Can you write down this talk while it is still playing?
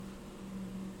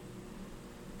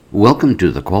Welcome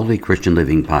to the Quality Christian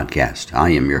Living Podcast.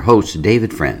 I am your host,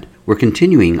 David Friend. We're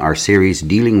continuing our series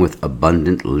dealing with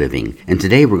abundant living, and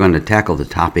today we're going to tackle the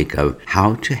topic of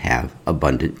how to have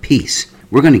abundant peace.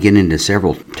 We're going to get into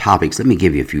several topics. Let me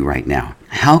give you a few right now.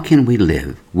 How can we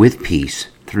live with peace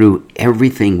through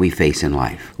everything we face in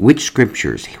life? Which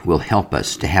scriptures will help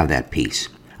us to have that peace?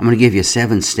 I'm going to give you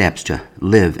 7 steps to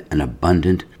live an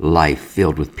abundant life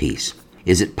filled with peace.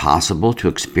 Is it possible to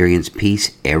experience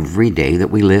peace every day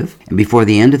that we live? And before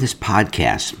the end of this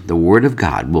podcast, the Word of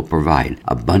God will provide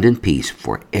abundant peace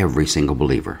for every single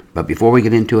believer. But before we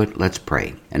get into it, let's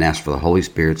pray and ask for the Holy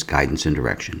Spirit's guidance and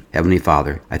direction. Heavenly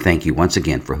Father, I thank you once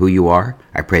again for who you are.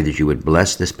 I pray that you would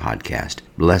bless this podcast,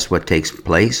 bless what takes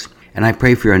place, and I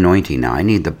pray for your anointing now. I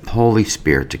need the Holy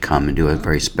Spirit to come and do a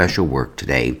very special work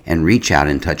today and reach out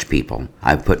and touch people.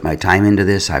 I've put my time into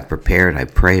this. I've prepared,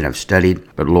 I've prayed, I've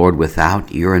studied. But Lord,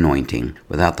 without your anointing,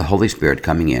 without the Holy Spirit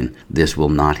coming in, this will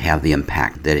not have the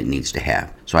impact that it needs to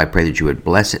have. So I pray that you would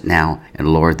bless it now, and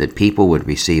Lord, that people would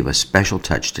receive a special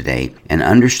touch today and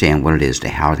understand what it is to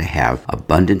how to have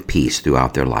abundant peace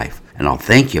throughout their life. And I'll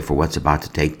thank you for what's about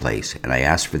to take place. And I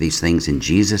ask for these things in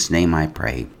Jesus' name I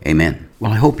pray. Amen.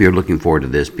 Well, I hope you're looking forward to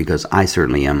this because I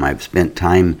certainly am. I've spent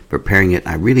time preparing it.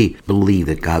 I really believe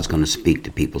that God's going to speak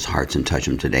to people's hearts and touch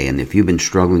them today. And if you've been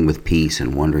struggling with peace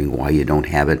and wondering why you don't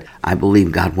have it, I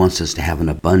believe God wants us to have an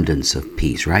abundance of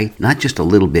peace, right? Not just a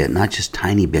little bit, not just a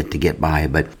tiny bit to get by,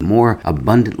 but more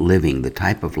abundant living, the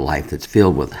type of life that's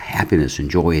filled with happiness and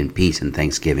joy and peace and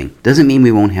thanksgiving. Doesn't mean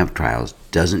we won't have trials.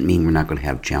 Doesn't mean we're not going to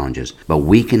have challenges, but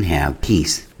we can have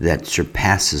peace that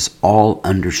surpasses all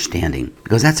understanding,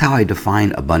 because that's how I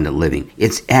define abundant living.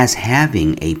 It's as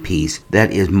having a peace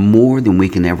that is more than we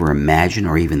can ever imagine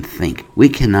or even think. We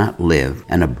cannot live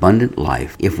an abundant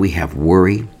life if we have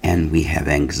worry and we have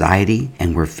anxiety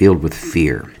and we're filled with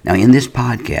fear. Now, in this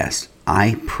podcast,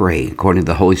 I pray, according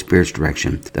to the Holy Spirit's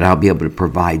direction, that I'll be able to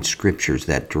provide scriptures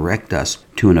that direct us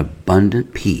to an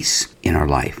abundant peace in our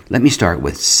life. Let me start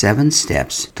with 7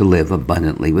 steps to live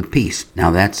abundantly with peace.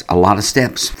 Now, that's a lot of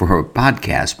steps for a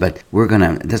podcast, but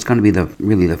that's going to be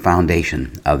really the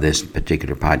foundation of this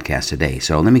particular podcast today.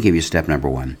 So let me give you step number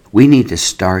 1. We need to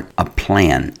start a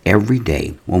plan every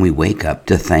day when we wake up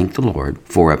to thank the Lord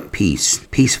for a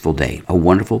peaceful day, a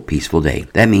wonderful, peaceful day.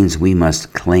 That means we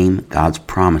must claim God's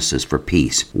promises for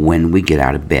peace when we get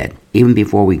out of bed. Even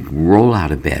before we roll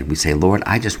out of bed, we say, Lord,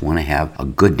 I just want to have a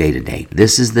good day today.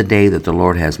 This is the day that the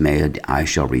Lord has made. I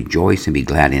shall rejoice and be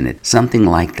glad in it. Something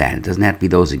like that. It doesn't have to be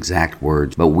those exact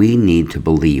words, but we need to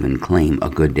believe and claim a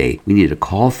good day. We need to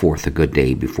call forth a good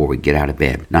day before we get out of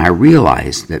bed. Now, I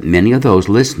realize that many of those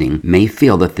listening may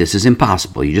feel that this is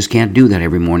impossible. You just can't do that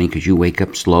every morning because you wake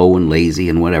up slow and lazy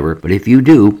and whatever. But if you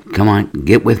do, come on,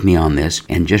 get with me on this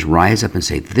and just rise up and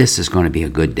say, this is going to be a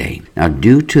good day. Now,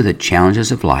 due to the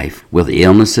challenges of life, with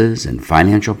illnesses and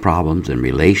financial problems and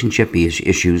relationship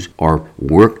issues or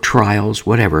work trials,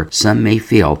 whatever, some may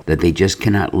feel that they just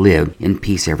cannot live in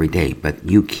peace every day. But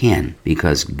you can,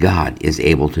 because God is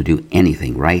able to do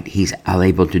anything, right? He's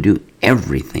able to do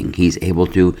everything. He's able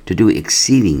to do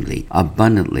exceedingly,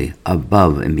 abundantly,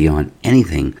 above and beyond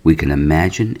anything we can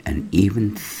imagine and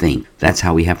even think. That's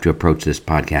how we have to approach this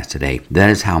podcast today.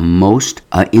 That is how most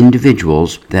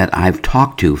individuals that I've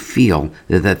talked to feel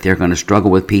that they're going to struggle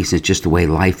with peace. It's just the way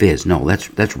life is. No,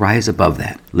 let's rise above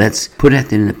that. Let's put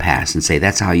it in the past and say,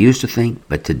 that's how I used to think,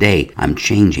 but today I'm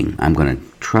changing. I'm going to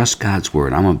trust God's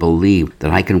word. I'm going to believe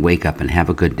that I can wake up and have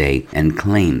a good day and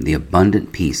claim the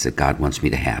abundant peace that God wants me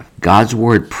to have. God's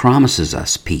word promises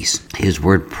us peace. His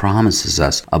word promises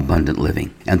us abundant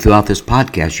living. And throughout this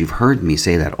podcast, you've heard me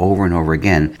say that over and over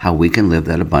again, how we can live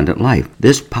that abundant life.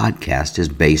 This podcast is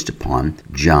based upon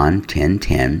John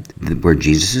 10:10, where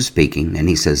Jesus is speaking, and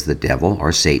he says the devil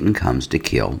or Satan comes to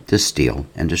kill, to steal,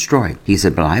 and destroy. He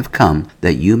said, but I've come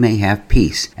that you may have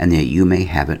peace and that you may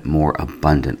have it more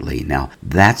abundantly. Now,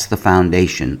 that's the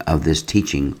foundation of this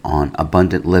teaching on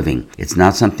abundant living. It's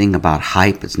not something about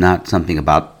hype. It's not something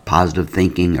about positive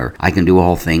thinking or I can do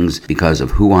all things because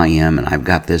of who I am and I've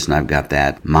got this and I've got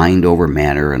that, mind over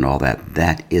matter and all that.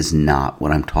 That is not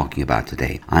what I'm talking about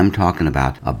today. I'm talking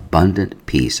about abundant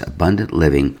peace, abundant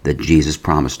living that Jesus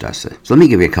promised us. So let me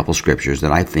give you a couple scriptures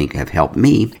that I think have helped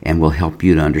me and will help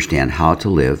you to understand how to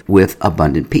live with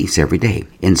abundant peace every day.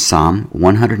 In Psalm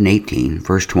 118,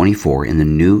 verse 24, in the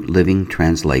New Living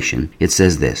Translation, it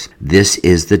says this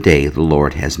is the day the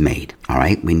Lord has made. All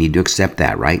right, we need to accept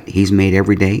that, right? He's made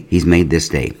every day. day He's made this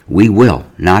day. We will,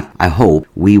 not I hope,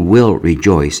 we will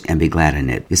rejoice and be glad in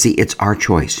it. You see, it's our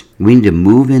choice. We need to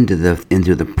move into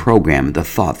the program, the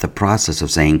thought, the process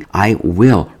of saying, I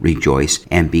will rejoice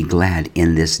and be glad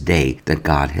in this day that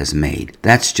God has made.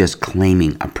 That's just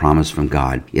claiming a promise from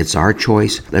God. It's our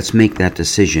choice. Let's make that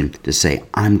decision to say,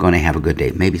 I'm going to have a good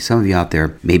day. Maybe some of you out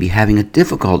there may be having a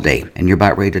difficult day and you're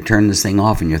about ready to turn this thing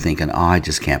off and you're thinking, I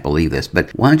just can't believe this. But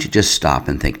why don't you just stop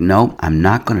and think, no, I'm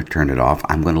not going to turn it off.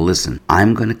 I'm going to listen.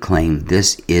 I'm going to claim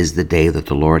this is the day that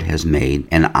the Lord has made,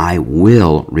 and I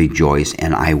will rejoice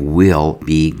and I will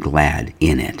be glad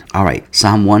in it. All right,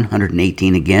 Psalm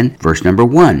 118 again, verse number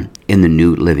 1 in the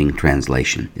New Living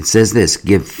Translation. It says this,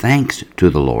 give thanks to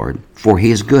the Lord, for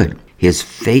He is good. His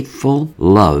faithful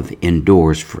love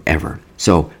endures forever.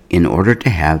 So in order to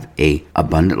have an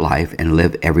abundant life and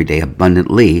live every day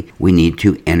abundantly, we need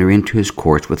to enter into His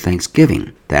courts with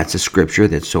thanksgiving. That's a scripture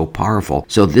that's so powerful.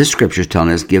 So this scripture is telling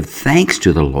us, give thanks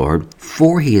to the Lord,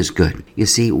 for He is good. You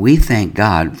see, we thank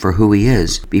God for who He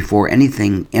is before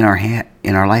anything in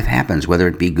our life happens, whether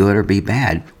it be good or be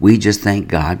bad. We just thank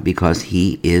God because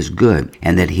He is good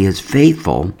and that He is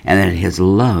faithful and that His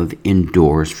love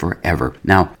endures forever.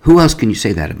 Now, who else can you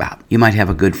say that about? You might have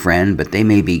a good friend, but they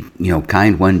may be,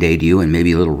 kind one day to you and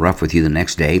maybe a little rough with you the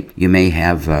next day. You may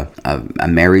have a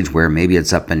marriage where maybe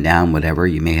it's up and down, whatever.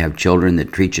 You may have children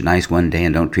that treat you nice one day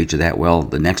and don't treat you that well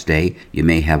the next day. You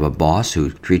may have a boss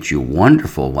who treats you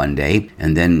wonderful one day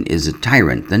and then is a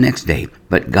tyrant the next day.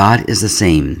 But God is the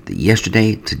same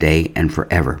yesterday, today, and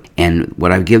forever. And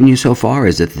what I've given you so far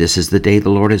is that this is the day the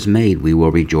Lord has made. We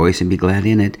will rejoice and be glad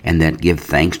in it, and that give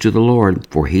thanks to the Lord,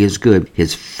 for He is good.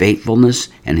 His faithfulness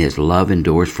and His love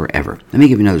endures forever. Let me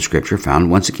give you another scripture found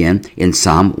once again in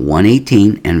Psalm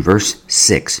 118 and verse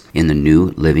 6 in the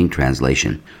New Living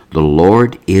Translation. The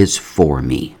Lord is for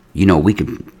me. We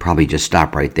could probably just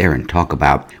stop right there and talk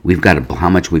about how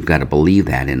much we've got to believe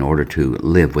that in order to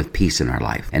live with peace in our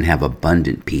life and have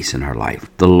abundant peace in our life.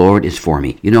 The Lord is for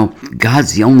me.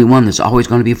 God's the only one that's always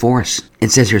going to be for us.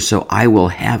 It says here, so I will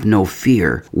have no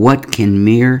fear. What can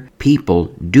mere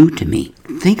people do to me?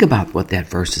 Think about what that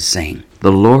verse is saying.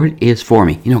 The Lord is for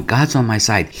me. God's on my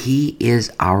side. He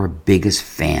is our biggest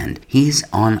fan. He's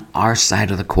on our side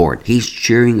of the court. He's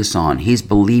cheering us on. He's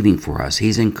believing for us.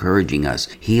 He's encouraging us.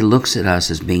 He looks at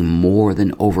us as being more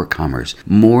than overcomers,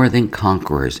 more than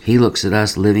conquerors. He looks at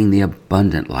us living the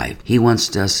abundant life. He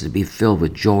wants us to be filled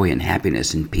with joy and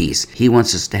happiness and peace. He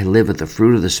wants us to live with the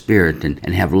fruit of the Spirit and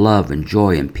have love and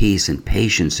joy and peace and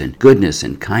patience and goodness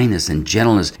and kindness and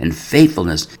gentleness and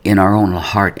faithfulness in our own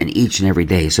heart and each and every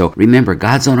day. So remember,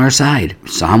 God's on our side.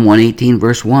 Psalm 118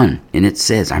 verse 1. And it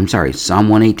says, Psalm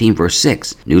 118 verse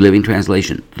 6, New Living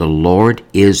Translation, the Lord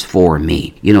is for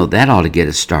me. That ought to get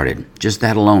us started. Just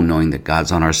that alone, knowing that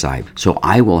God's on our side. So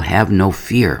I will have no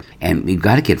fear. And we've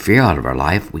got to get fear out of our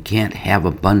life. We can't have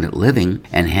abundant living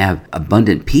and have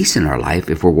abundant peace in our life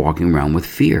if we're walking around with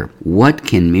fear. What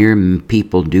can mere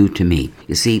people do to me?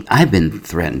 You see, I've been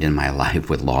threatened in my life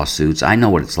with lawsuits. I know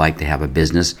what it's like to have a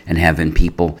business and having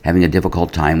people having a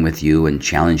difficult time with you and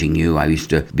challenging you. I used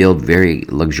to build very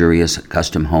luxurious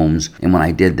custom homes. And when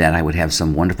I did that, I would have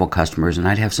some wonderful customers and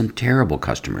I'd have some terrible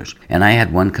customers. And I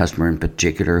had one customer in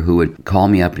particular who would call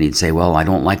me up and he'd say, well, I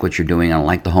don't like what you're doing. I don't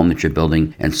like the home that you're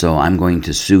building. And so I'm going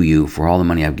to sue you for all the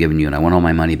money I've given you. And I want all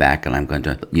my money back. And I'm going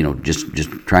to,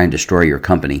 just try and destroy your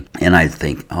company. And I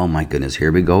think, oh my goodness,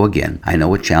 here we go again. I know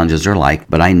what challenges are like,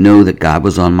 but I know that God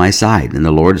was on my side and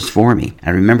the Lord is for me.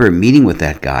 I remember meeting with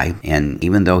that guy. And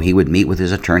even though he would meet with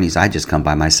his attorneys, I'd just come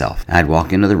by myself. I'd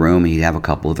walk into the room and he'd have a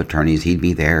couple of attorneys. He'd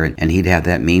be there and he'd have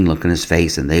that mean look in his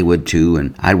face and they would too.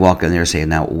 And I'd walk in there saying,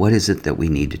 now, what is it that we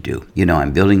need to do?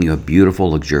 I'm building you a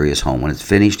beautiful, luxurious home. When it's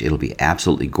finished, it'll be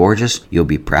absolutely gorgeous. You'll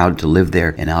be proud to live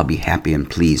there and I'll be happy and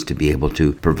pleased to be able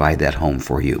to provide that home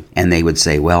for you. And they would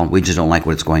say, well, we just don't like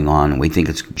what's going on and we think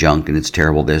it's junk and it's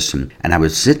terrible this. And I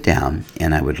would sit down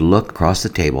and I would look across the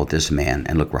table at this man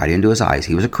and look right into his eyes.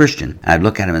 He was a Christian. I'd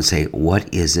look at him and say,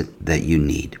 what is it that you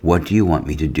need? What do you want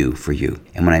me to do for you?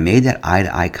 And when I made that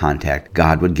eye-to-eye contact,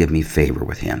 God would give me favor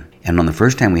with him. And on the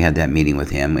first time we had that meeting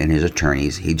with him and his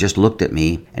attorneys, he just looked at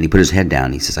me and he put his head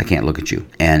down. He says, I can't look at you.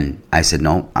 And I said,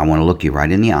 no, I want to look you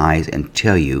right in the eyes and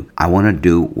tell you, I want to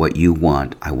do what you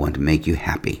want. I want to make you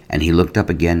happy. And he looked up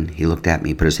again. He looked at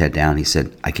me, put his head down. He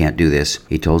said, I can't do this.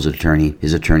 He told his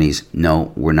attorneys,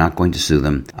 no, we're not going to sue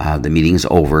them. The meeting is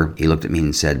over. He looked at me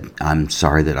and said, I'm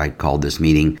sorry that I called this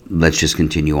meeting. Let's just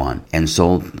continue on. And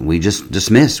so we just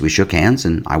dismissed. We shook hands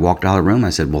and I walked out of the room.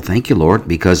 I said, well, thank you, Lord,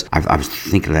 because I was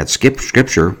thinking of that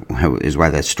scripture is why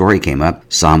that story came up.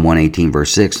 Psalm 118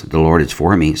 verse 6, the Lord is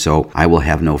for me, so I will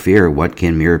have no fear. What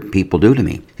can mere people do to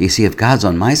me? You see, if God's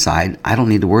on my side, I don't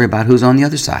need to worry about who's on the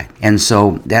other side. And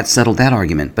so that settled that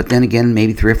argument. But then again,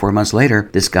 maybe 3 or 4 months later,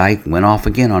 this guy went off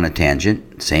again on a tangent.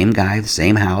 Same guy,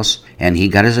 same house. And he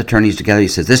got his attorneys together. He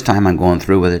says, this time I'm going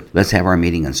through with it. Let's have our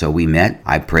meeting. And so we met.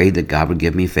 I prayed that God would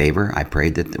give me favor. I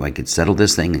prayed that I could settle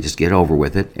this thing and just get over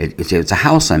with it. It's a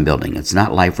house I'm building. It's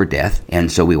not life or death.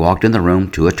 And so we walked in the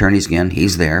room, 2 attorneys again.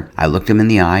 He's there. I looked him in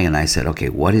the eye and I said, okay,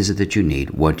 what is it that you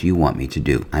need? What do you want me to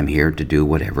do? I'm here to do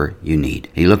whatever you need.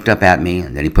 He looked up at me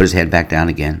and then he put his head back down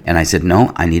again. And I said,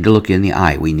 no, I need to look you in the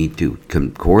eye. We need to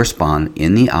correspond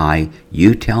in the eye.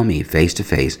 You tell me face to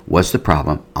face, what's the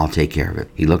problem? I'll take care of it.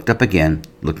 He looked up again,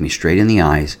 looked me straight in the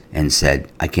eyes and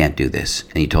said, I can't do this.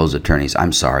 And he told his attorneys,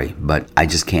 I'm sorry, but I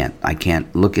just can't. I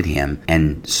can't look at him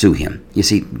and sue him. You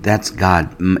see, that's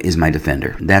God is my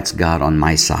defender. That's God on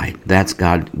my side. That's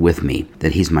God with me,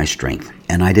 that he's my strength.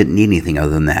 And I didn't need anything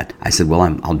other than that. I said, well,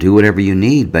 I'll do whatever you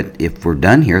need, but if we're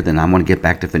done here, then I want to get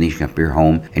back to finishing up your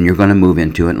home, and you're going to move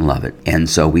into it and love it. And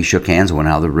so we shook hands and went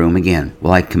out of the room again.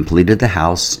 Well, I completed the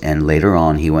house, and later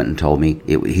on, he went and told me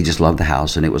he just loved the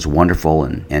house, and it was wonderful,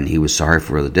 and he was sorry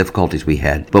for the difficulties we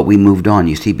had. But we moved on,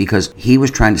 you see, because he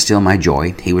was trying to steal my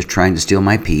joy. He was trying to steal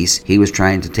my peace. He was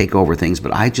trying to take over things,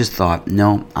 but I just thought,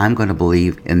 no, I'm going to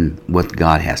believe in what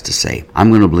God has to say.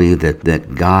 I'm going to believe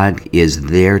that God is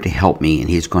there to help me, and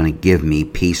he's going to give me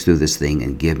peace through this thing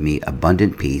and give me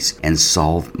abundant peace and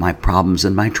solve my problems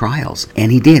and my trials.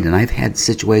 And he did. And I've had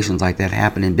situations like that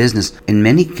happen in business, in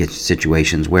many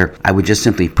situations where I would just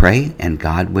simply pray and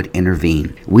God would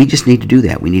intervene. We just need to do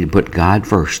that. We need to put God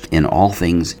first in all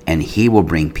things, and he will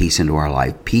bring peace into our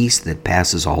life, peace that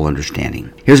passes all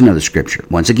understanding. Here's another scripture.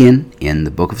 Once again, in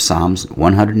the book of Psalms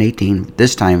 118,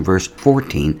 this time verse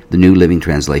 14, the New Living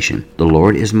Translation. The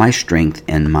Lord is my strength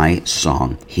and my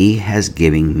song. He has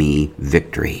given me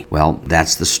victory. Well,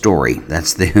 that's the story.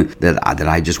 That's that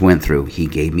I just went through. He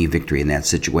gave me victory in that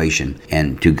situation,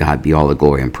 and to God be all the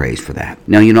glory and praise for that.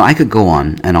 Now, I could go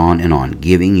on and on and on,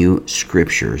 giving you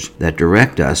scriptures that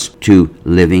direct us to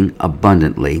living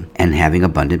abundantly and having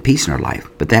abundant peace in our life.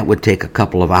 But that would take a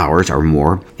couple of hours or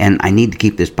more, and I need to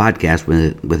keep this podcast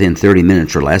within 30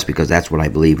 minutes or less, because that's what I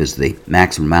believe is the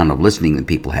maximum amount of listening that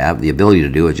people have. The ability to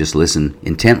do is just listen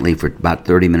intently for about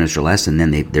 30 minutes or less, and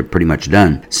then they're pretty much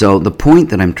done. So the point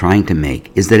that I'm trying to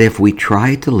make is that if we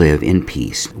try to live in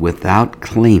peace without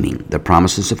claiming the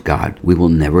promises of God, we will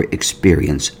never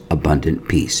experience abundant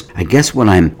peace. I guess what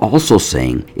I'm also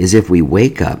saying is if we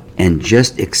wake up and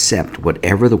just accept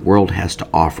whatever the world has to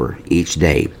offer each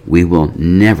day, we will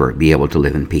never be able to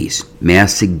live in peace. May I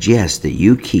suggest that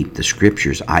you keep the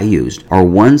scriptures I used, or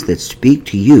ones that speak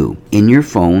to you, in your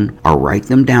phone, or write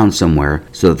them down somewhere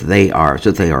so that they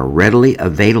are readily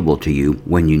available to you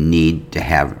when you need to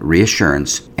have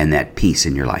reassurance and that peace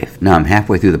in your life. Now, I'm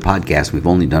halfway through the podcast. We've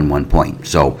only done one point,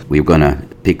 so we're going to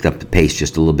pick up the pace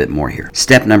just a little bit more here.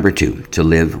 Step number 2, to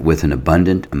live with an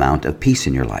abundant amount of peace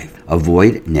in your life.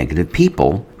 Avoid negative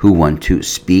people who want to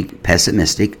speak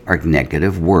pessimistic or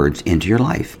negative words into your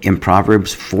life. In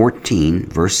Proverbs 14,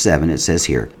 verse 7, it says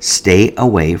here, stay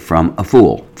away from a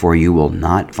fool, for you will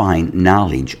not find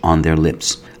knowledge on their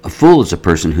lips. A fool is a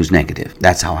person who's negative.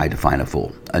 That's how I define a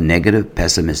fool. A negative,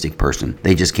 pessimistic person.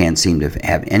 They just can't seem to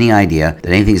have any idea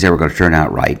that anything's ever going to turn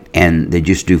out right, and they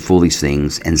just do foolish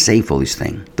things and say foolish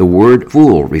things. The word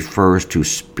fool refers to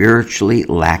spiritually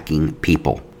lacking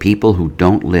people. People who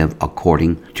don't live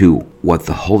according to what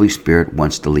the Holy Spirit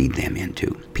wants to lead them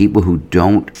into. People who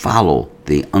don't follow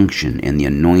the unction and the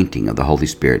anointing of the Holy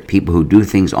Spirit. People who do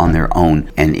things on their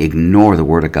own and ignore the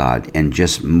Word of God and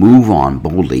just move on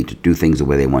boldly to do things the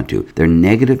way they want to. They're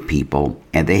negative people,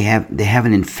 and they have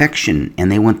an infection,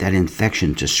 and they want that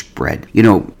infection to spread.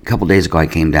 A couple days ago I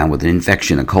came down with an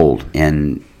infection, a cold,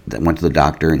 and I went to the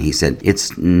doctor, and he said,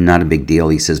 it's not a big deal.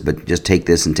 He says, but just take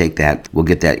this and take that. We'll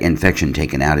get that infection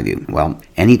taken out of you. Well,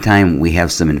 anytime we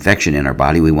have some infection in our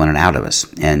body, we want it out of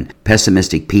us. And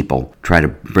pessimistic people try to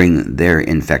bring their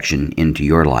infection into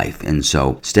your life. And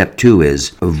so step 2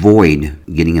 is avoid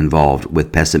getting involved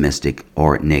with pessimistic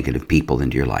or negative people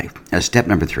into your life. Now, step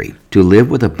number 3, to live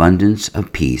with abundance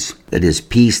of peace. That is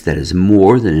peace that is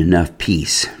more than enough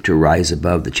peace to rise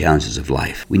above the challenges of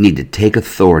life. We need to take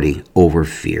authority over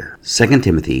fear. fear. 2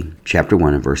 Timothy chapter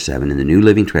 1 and verse 7 in the New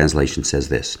Living Translation says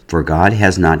this, "For God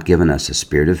has not given us a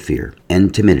spirit of fear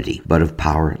and timidity, but of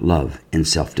power, love, and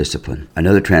self-discipline."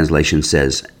 Another translation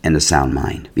says, "and a sound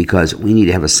mind," because we need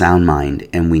to have a sound mind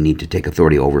and we need to take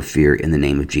authority over fear in the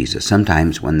name of Jesus.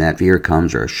 Sometimes when that fear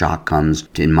comes or a shock comes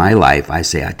in my life, I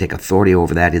say I take authority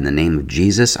over that in the name of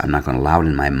Jesus. I'm not going to allow it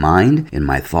in my mind, in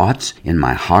my thoughts, in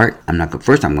my heart. I'm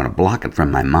going to block it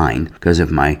from my mind, because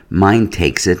if my mind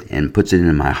takes it and puts it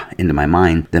into my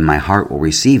mind, then my heart will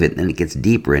receive it and it gets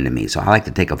deeper into me. So I like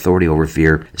to take authority over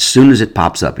fear as soon as it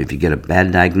pops up. If you get a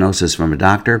bad diagnosis from a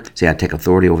doctor, say I take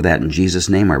authority over that in Jesus'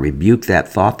 name. I rebuke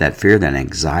that thought, that fear, that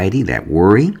anxiety, that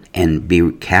worry, and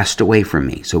be cast away from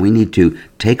me. So we need to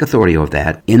take authority over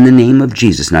that in the name of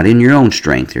Jesus, not in your own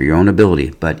strength or your own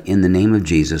ability, but in the name of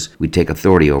Jesus, we take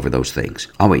authority over those things.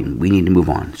 Oh wait, we need to move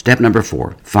on. Step number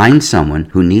 4, find someone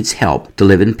who needs help to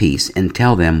live in peace and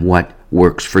tell them what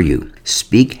works for you.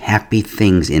 Speak happy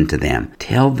things into them.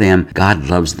 Tell them God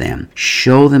loves them.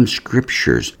 Show them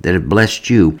scriptures that have blessed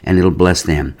you and it'll bless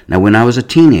them. Now, when I was a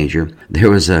teenager, there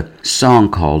was a song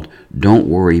called "Don't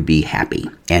Worry, Be Happy."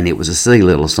 And it was a silly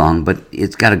little song, but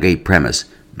it's got a great premise.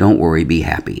 Don't worry, be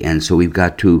happy. And so we've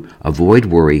got to avoid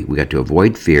worry. We've got to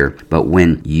avoid fear. But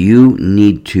when you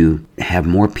need to have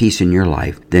more peace in your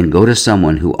life, then go to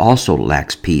someone who also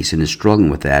lacks peace and is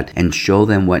struggling with that and show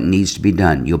them what needs to be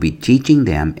done. You'll be teaching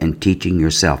them and teaching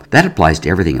yourself. That applies to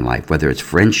everything in life, whether it's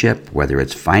friendship, whether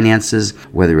it's finances,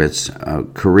 whether it's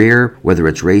career, whether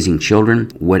it's raising children.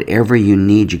 Whatever you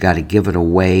need, you got to give it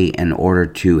away in order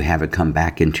to have it come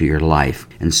back into your life.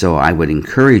 And so I would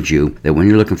encourage you that when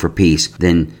you're looking for peace,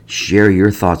 then share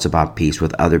your thoughts about peace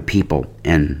with other people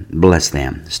and bless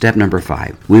them. Step number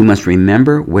 5, we must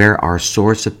remember where our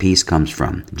source of peace comes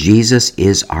from. Jesus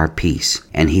is our peace,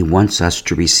 and He wants us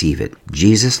to receive it.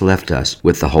 Jesus left us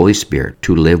with the Holy Spirit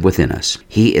to live within us.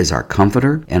 He is our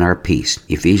comforter and our peace.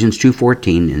 Ephesians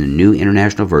 2:14 in the New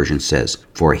International Version says,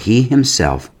 "For He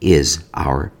Himself is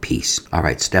our peace." All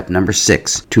right, step number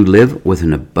 6, to live with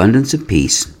an abundance of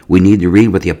peace, we need to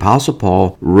read what the Apostle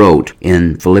Paul wrote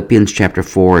in Philippians chapter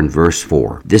 4 and verse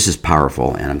 4. This is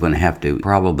powerful, and I'm going to have to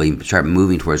probably start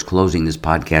moving towards closing this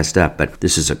podcast up, but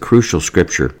this is a crucial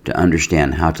scripture to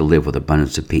understand how to live with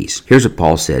abundance of peace. Here's what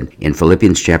Paul said in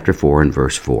Philippians chapter 4 and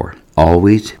verse 4.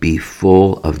 "Always be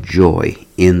full of joy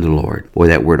in the Lord." Boy,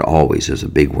 that word always is a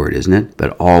big word, isn't it?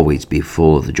 But always be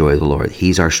full of the joy of the Lord.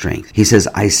 He's our strength. He says,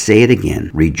 "I say it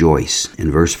again, rejoice."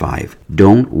 In verse 5,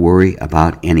 don't worry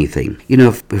about anything. You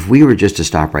know, if we were just to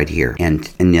stop right here and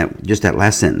yet just that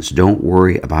last sentence, don't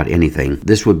worry about anything,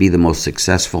 this would be the most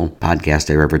successful podcast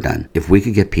I've ever done. If we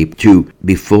could get people to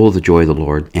be full of the joy of the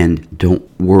Lord and don't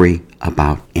worry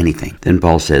about anything. Then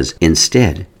Paul says,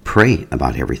 instead, pray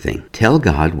about everything. Tell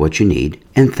God what you need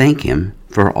and thank Him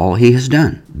for all He has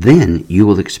done. Then you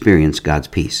will experience God's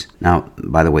peace. Now,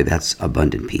 by the way, that's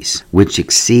abundant peace, which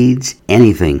exceeds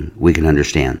anything we can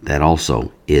understand. That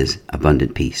also is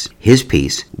abundant peace. His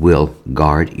peace will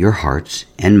guard your hearts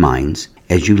and minds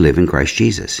as you live in Christ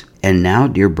Jesus. And now,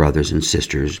 dear brothers and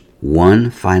sisters, one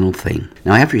final thing.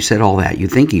 Now, after he said all that, you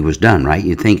think he was done, right?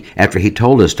 You think after he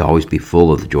told us to always be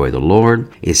full of the joy of the Lord,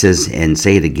 he says, and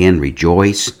say it again,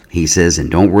 rejoice. He says,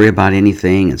 and don't worry about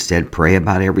anything. Instead, pray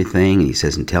about everything. And he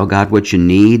says, and tell God what you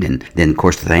need. And then, of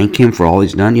course, thank Him for all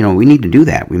He's done. You know, we need to do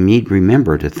that. We need to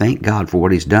remember to thank God for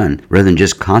what He's done. Rather than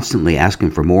just constantly asking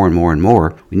for more and more and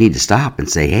more, we need to stop and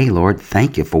say, hey, Lord,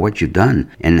 thank you for what you've done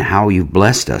and how you've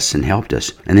blessed us and helped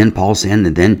us. And then Paul said,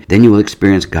 and then you will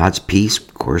experience God's peace.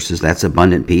 Of course, that's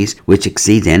abundant peace, which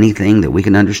exceeds anything that we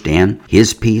can understand.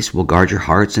 His peace will guard your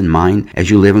hearts and mind as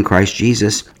you live in Christ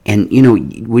Jesus. And, you know,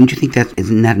 wouldn't you think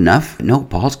isn't that enough? No,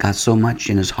 Paul's got so much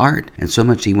in his heart and so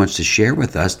much he wants to share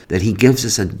with us that he gives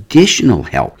us additional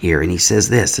help here. And he says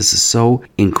this is so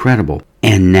incredible.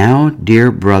 And now, dear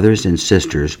brothers and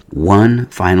sisters, one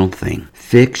final thing.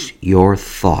 Fix your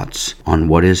thoughts on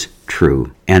what is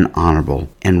true and honorable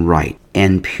and right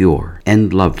and pure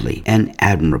and lovely and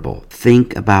admirable.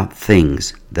 Think about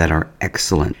things that are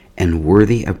excellent and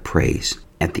worthy of praise.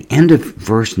 At the end of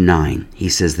verse 9, he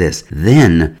says this,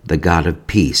 then the God of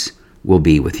peace will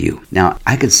be with you. Now,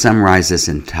 I could summarize this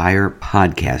entire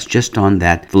podcast just on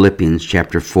that Philippians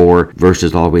chapter 4,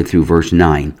 verses all the way through verse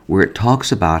 9, where it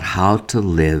talks about how to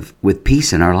live with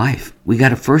peace in our life. We got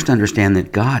to first understand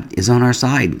that God is on our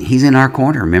side. He's in our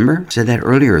corner. Remember? I said that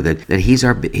earlier, that he's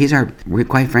our,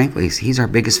 quite frankly, He's our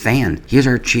biggest fan. He's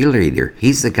our cheerleader.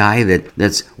 He's the guy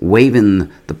that's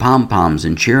waving the pom-poms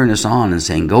and cheering us on and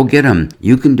saying, go get him.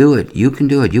 You can do it. You can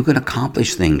do it. You can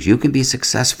accomplish things. You can be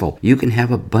successful. You can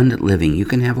have abundant living. You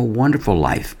can have a wonderful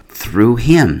life. through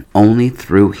Him. Only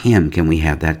through Him can we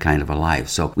have that kind of a life.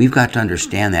 So we've got to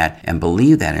understand that and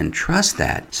believe that and trust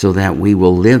that so that we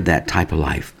will live that type of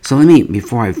life. So let me,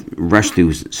 before I rush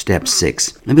through step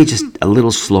 6, let me just a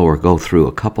little slower go through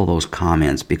a couple of those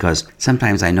comments, because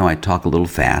sometimes I know I talk a little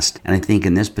fast, and I think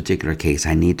in this particular case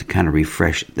I need to kind of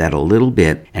refresh that a little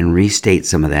bit and restate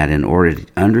some of that in order to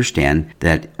understand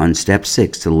that on step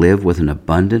 6, to live with an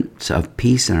abundance of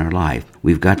peace in our life,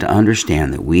 we've got to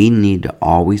understand that we need to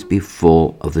always be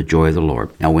full of the joy of the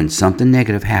Lord. Now, when something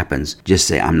negative happens, just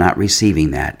say, I'm not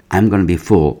receiving that. I'm going to be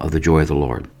full of the joy of the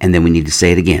Lord. And then we need to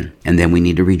say it again. And then we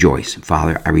need to rejoice.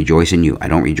 Father, I rejoice in you. I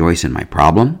don't rejoice in my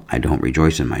problem. I don't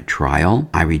rejoice in my trial.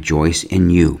 I rejoice in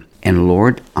you. And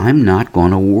Lord, I'm not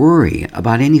going to worry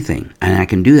about anything. And I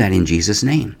can do that in Jesus'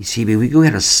 name. You see, we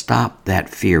got to stop that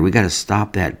fear. We got to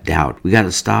stop that doubt. We got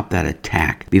to stop that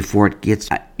attack before it gets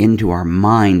into our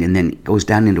mind and then it goes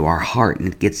down into our heart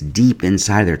and it gets deep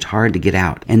inside there. It's hard to get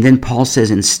out. And then Paul says,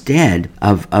 instead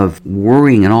of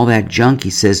worrying and all that junk,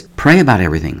 he says, pray about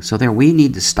everything. So there we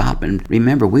need to stop and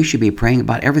remember we should be praying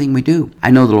about everything we do. I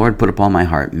know the Lord put upon my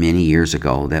heart many years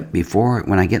ago that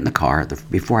when I get in the car,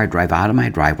 before I drive out of my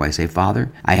driveway, I say,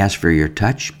 Father, I ask for your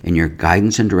touch and your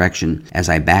guidance and direction as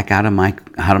I back out of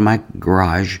my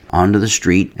garage onto the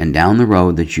street and down the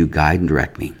road, that you guide and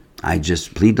direct me. I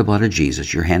just plead the blood of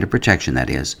Jesus, your hand of protection, that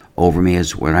is, over me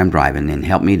as when I'm driving, and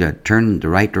help me to turn the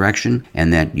right direction,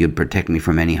 and that you'd protect me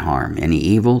from any harm, any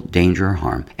evil, danger, or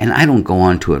harm. And I don't go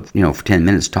on to it, for 10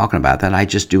 minutes talking about that. I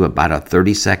just do about a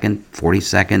 30-second,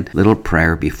 40-second little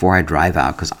prayer before I drive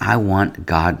out, because I want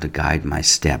God to guide my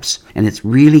steps. And it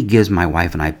really gives my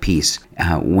wife and I peace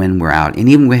when we're out. And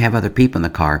even when we have other people in the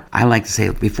car, I like to say,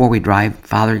 before we drive,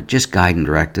 Father, just guide and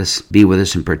direct us, be with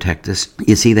us and protect us.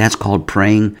 You see, that's called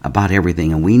praying about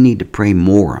everything, and we need to pray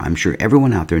more. I'm sure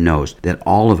everyone out there knows that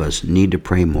all of us need to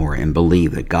pray more and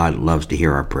believe that God loves to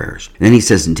hear our prayers. And then he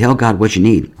says, and tell God what you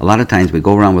need. A lot of times we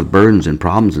go around with burdens and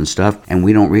problems and stuff, and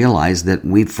we don't realize that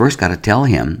we've first got to tell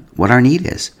Him what our need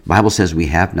is. The Bible says we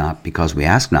have not because we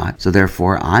ask not. So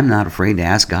therefore, I'm not afraid to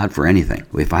ask God for anything.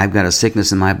 If I've got a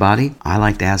sickness in my body, I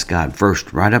like to ask God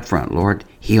first, right up front, Lord,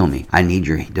 heal me. I need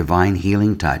your divine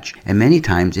healing touch. And many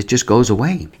times it just goes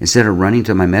away. Instead of running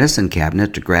to my medicine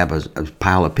cabinet to grab a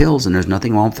pile of pills, and there's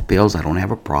nothing wrong with the pills, I don't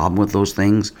have a problem with those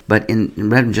things. But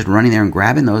rather than just running there and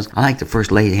grabbing those, I like to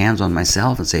first lay hands on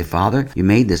myself and say, Father, you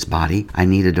made this body. I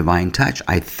need a divine touch.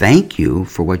 I thank you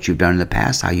for what you've done in the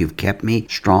past, how you've kept me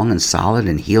strong and solid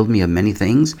and healed me of many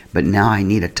things. But now I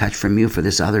need a touch from you for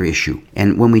this other issue.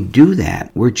 And when we do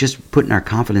that, we're just putting our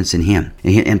confidence in Him.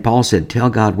 And Paul said, tell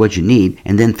God what you need,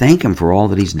 and then thank Him for all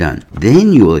that He's done.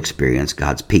 Then you will experience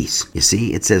God's peace. You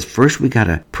see, it says first we got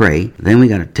to pray, then we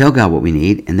got to tell God what we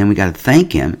need, and then we got to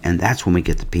thank Him, and that's when we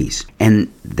get the peace.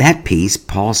 And that peace,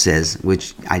 Paul says,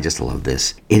 which I just love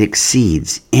this, it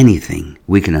exceeds anything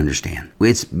we can understand.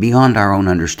 It's beyond our own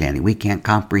understanding. We can't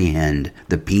comprehend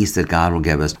the peace that God will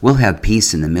give us. We'll have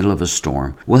peace in the middle of a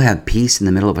storm. We'll have peace in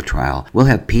the middle of a trial. We'll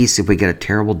have peace if we get a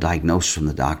terrible diagnosis from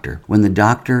the doctor. When the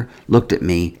doctor looked at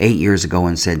me 8 years ago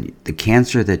and said, the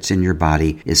cancer that's in your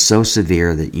body is so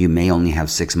severe that you may only have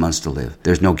 6 months to live.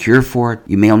 There's no cure for it.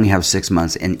 You may only have 6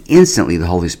 months. And instantly the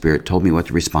Holy Spirit told me what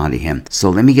to respond to him. So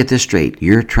let me get this straight.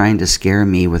 You're trying to scare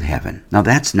me with heaven. Now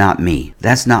that's not me.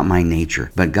 That's not my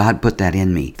nature. But God put that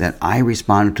in me, that I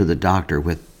responded to the doctor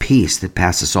with peace that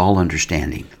passes all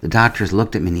understanding. The doctors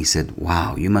looked at me and he said,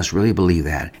 wow, you must really believe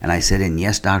that. And I said, and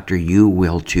yes, doctor, you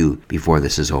will too before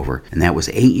this is over. And that was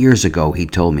 8 years ago. He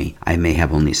told me I may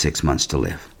have only 6 months to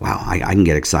live. Wow, I can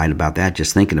get excited about that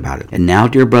just thinking about it. And now,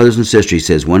 dear brothers and sisters, he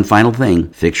says one final thing.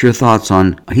 Fix your thoughts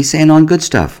on, he's saying on good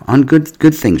stuff, on good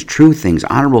things, true things,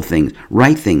 honorable things,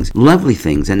 right things, lovely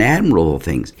things, and admirable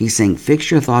things. He's saying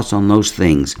fix your thoughts on those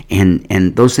things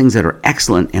and those things that are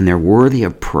excellent and they're worthy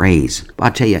of praise. But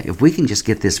I'll tell you, if we can just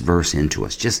get this verse into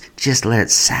us, just let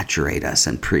it saturate us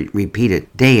and repeat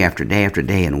it day after day after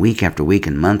day and week after week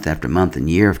and month after month and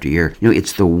year after year. You know,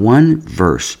 it's the one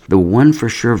verse, the one for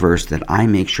sure verse that I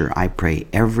make sure I pray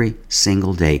every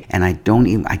single day, and I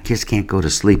just can't go to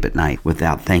sleep at night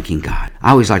without thanking God.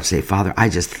 I always like to say, Father, I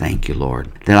just thank you, Lord,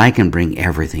 that I can bring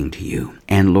everything to you.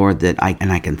 And Lord, that I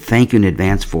can thank you in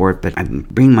advance for it, but I can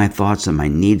bring my thoughts and my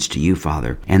needs to you,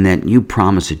 Father, and that you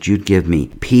promise that you'd give me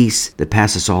peace that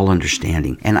passes all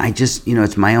understanding. And I just,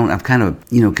 it's my own, I've kind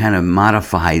of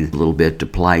modified a little bit to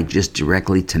apply just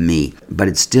directly to me, but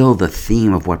it's still the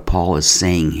theme of what Paul is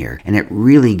saying here. And it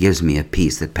really gives me a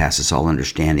peace that passes all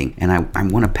understanding. And I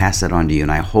want to pass that on to you,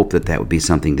 and I hope that would be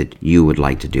something that you would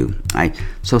like to do. I'm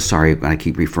so sorry when I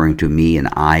keep referring to me and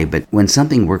I, but when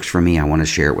something works for me, I want to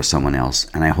share it with someone else.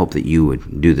 us, and I hope that you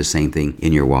would do the same thing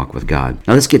in your walk with God.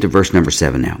 Now let's get to verse number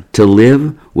 7 now. To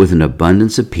live with an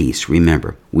abundance of peace,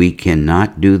 remember, we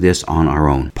cannot do this on our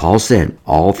own. Paul said,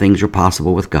 all things are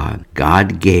possible with God.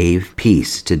 God gave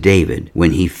peace to David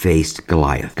when he faced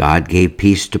Goliath. God gave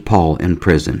peace to Paul in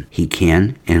prison. He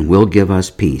can and will give us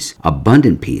peace,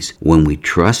 abundant peace, when we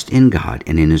trust in God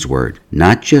and in His Word.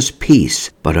 Not just peace,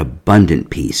 but abundant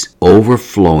peace,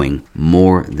 overflowing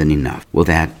more than enough. With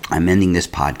that, I'm ending this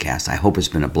podcast. I hope it's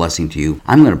been a blessing to you.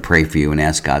 I'm going to pray for you and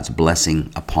ask God's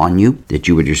blessing upon you, that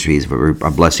you would receive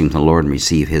a blessing from the Lord and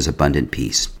receive His abundant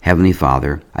peace. Heavenly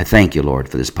Father, I thank you, Lord,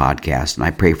 for this podcast, and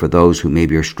I pray for those who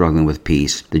maybe are struggling with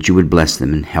peace, that you would bless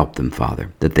them and help them,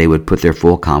 Father, that they would put their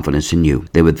full confidence in you.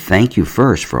 They would thank you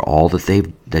first for all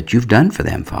that you've done for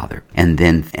them, Father, and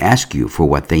then ask you for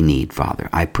what they need, Father.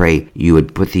 I pray you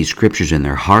would put these scriptures in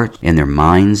their hearts, in their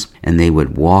minds, and they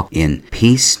would walk in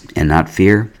peace and not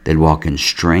fear. They'd walk in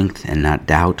strength and not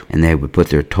doubt, and they would put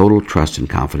their total trust and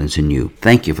confidence in you.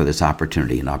 Thank you for this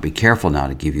opportunity, and I'll be careful now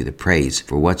to give you the praise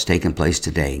for what's taken place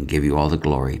today and give you all the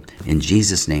glory. In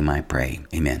Jesus' name I pray.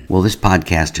 Amen. Well, this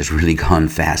podcast has really gone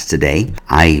fast today.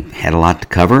 I had a lot to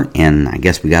cover, and I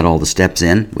guess we got all the steps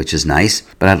in, which is nice,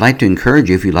 but I'd like to encourage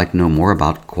you, if you'd like to know more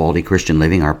about Quality Christian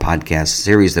Living, our podcast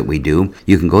series that we do,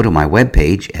 you can go to my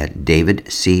webpage at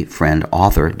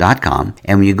davidcfriendauthor.com,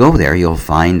 and when you go there, you'll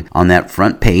find on that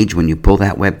front page, when you pull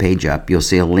that webpage up, you'll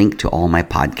see a link to all my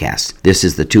podcasts. This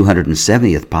is the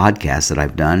 270th podcast that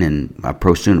I've done in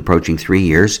soon approaching 3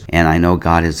 years, and I know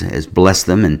God has blessed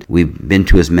them, and we've been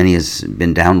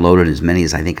downloaded as many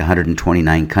as I think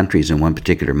 129 countries in one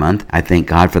particular month. I thank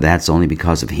God for that. It's only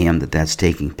because of Him that's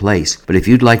taking place. But if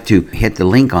you'd like to hit the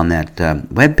link on that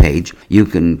webpage, you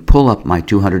can pull up my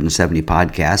 270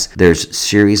 podcasts. There's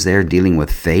series there dealing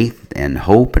with faith and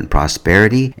hope and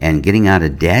prosperity and getting out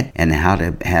of debt and how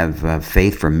to have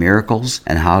faith for miracles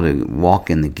and how to walk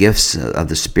in the gifts of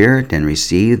the Spirit and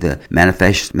receive the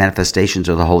manifestations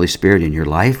of the Holy Spirit in your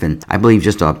life. And I believe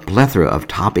just a plethora of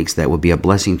topics that will be a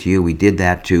blessing to you. We did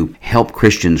that to help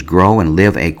Christians grow and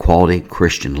live a quality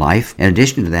Christian life. In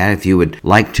addition to that, if you would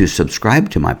like to subscribe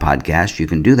to my podcast, you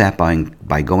can do that by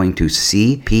going to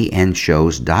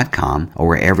cpnshows.com or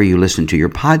wherever you listen to your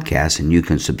podcasts, and you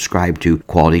can subscribe to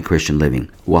Quality Christian Living.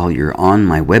 While you're on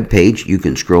my webpage, you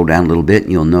can scroll down a little bit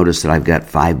and you'll notice that I've got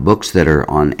 5 books that are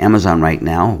on Amazon right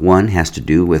now. One has to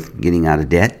do with getting out of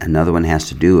debt. Another one has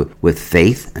to do with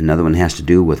faith. Another one has to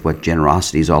do with what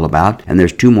generosity is all about. And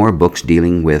there's 2 more books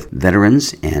dealing with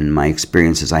veterans and my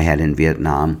experiences I had in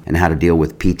Vietnam and how to deal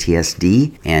with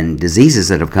PTSD and diseases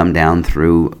that have come down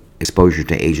through exposure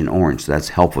to Agent Orange. So that's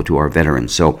helpful to our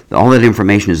veterans. So all that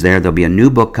information is there. There'll be a new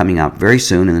book coming out very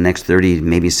soon in the next 30,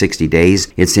 maybe 60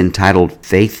 days. It's entitled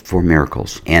Faith for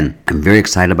Miracles. And I'm very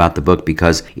excited about the book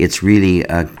because it's really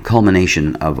a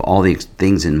culmination of all the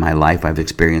things in my life I've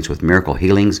experienced with miracle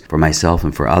healings for myself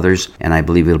and for others. And I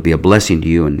believe it'll be a blessing to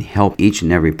you and help each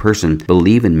and every person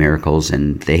believe in miracles.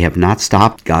 And they have not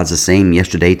stopped. God's the same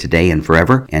yesterday, today, and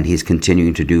forever. And He's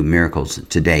continuing to do miracles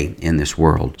today in this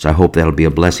world. So I hope that'll be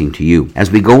a blessing to you.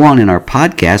 As we go on in our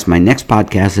podcast, my next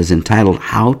podcast is entitled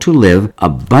How to Live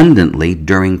Abundantly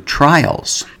During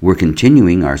Trials. We're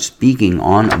continuing our speaking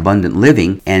on abundant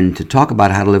living, and to talk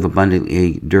about how to live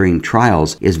abundantly during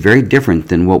trials is very different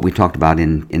than what we talked about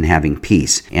in having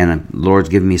peace. And the Lord's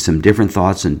given me some different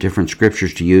thoughts and different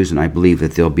scriptures to use, and I believe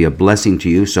that they'll be a blessing to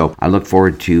you. So I look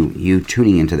forward to you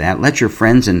tuning into that. Let your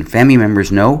friends and family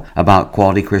members know about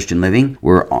Quality Christian Living.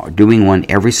 We're doing one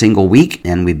every single week,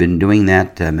 and we've been doing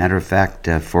that matter of fact,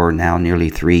 for now nearly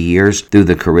 3 years through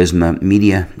the Charisma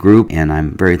Media Group, and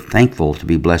I'm very thankful to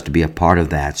be blessed to be a part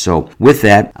of that. So with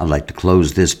that, I'd like to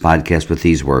close this podcast with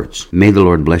these words. May the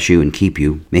Lord bless you and keep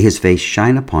you. May His face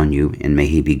shine upon you, and may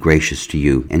He be gracious to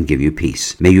you and give you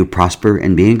peace. May you prosper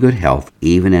and be in good health,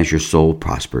 even as your soul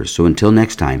prospers. So until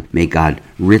next time, may God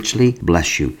richly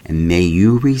bless you, and may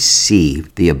you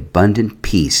receive the abundant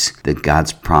peace that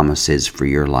God's promise is for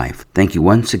your life. Thank you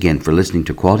once again for listening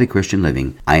to Quality Christian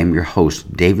Living. I am your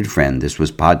host, David Friend. This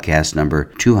was podcast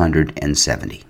number 270.